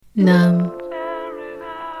Numb,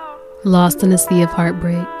 lost in a sea of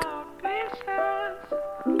heartbreak.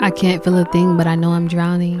 I can't feel a thing, but I know I'm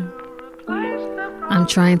drowning. I'm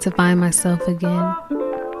trying to find myself again.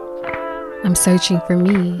 I'm searching for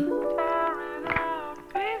me.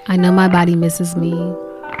 I know my body misses me.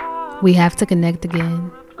 We have to connect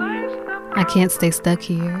again. I can't stay stuck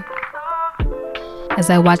here. As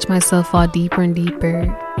I watch myself fall deeper and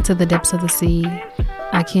deeper to the depths of the sea,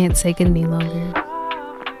 I can't take it any longer.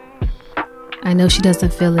 I know she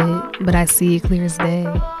doesn't feel it, but I see it clear as day.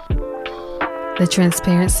 The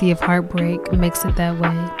transparency of heartbreak makes it that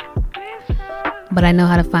way. But I know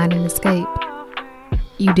how to find an escape.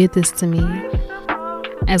 You did this to me.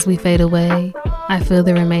 As we fade away, I feel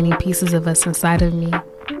the remaining pieces of us inside of me.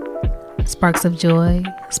 Sparks of joy,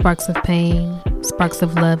 sparks of pain, sparks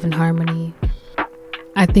of love and harmony.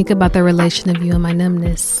 I think about the relation of you and my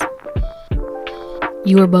numbness.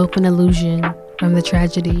 You are both an illusion from the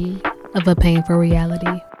tragedy of a painful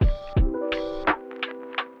reality.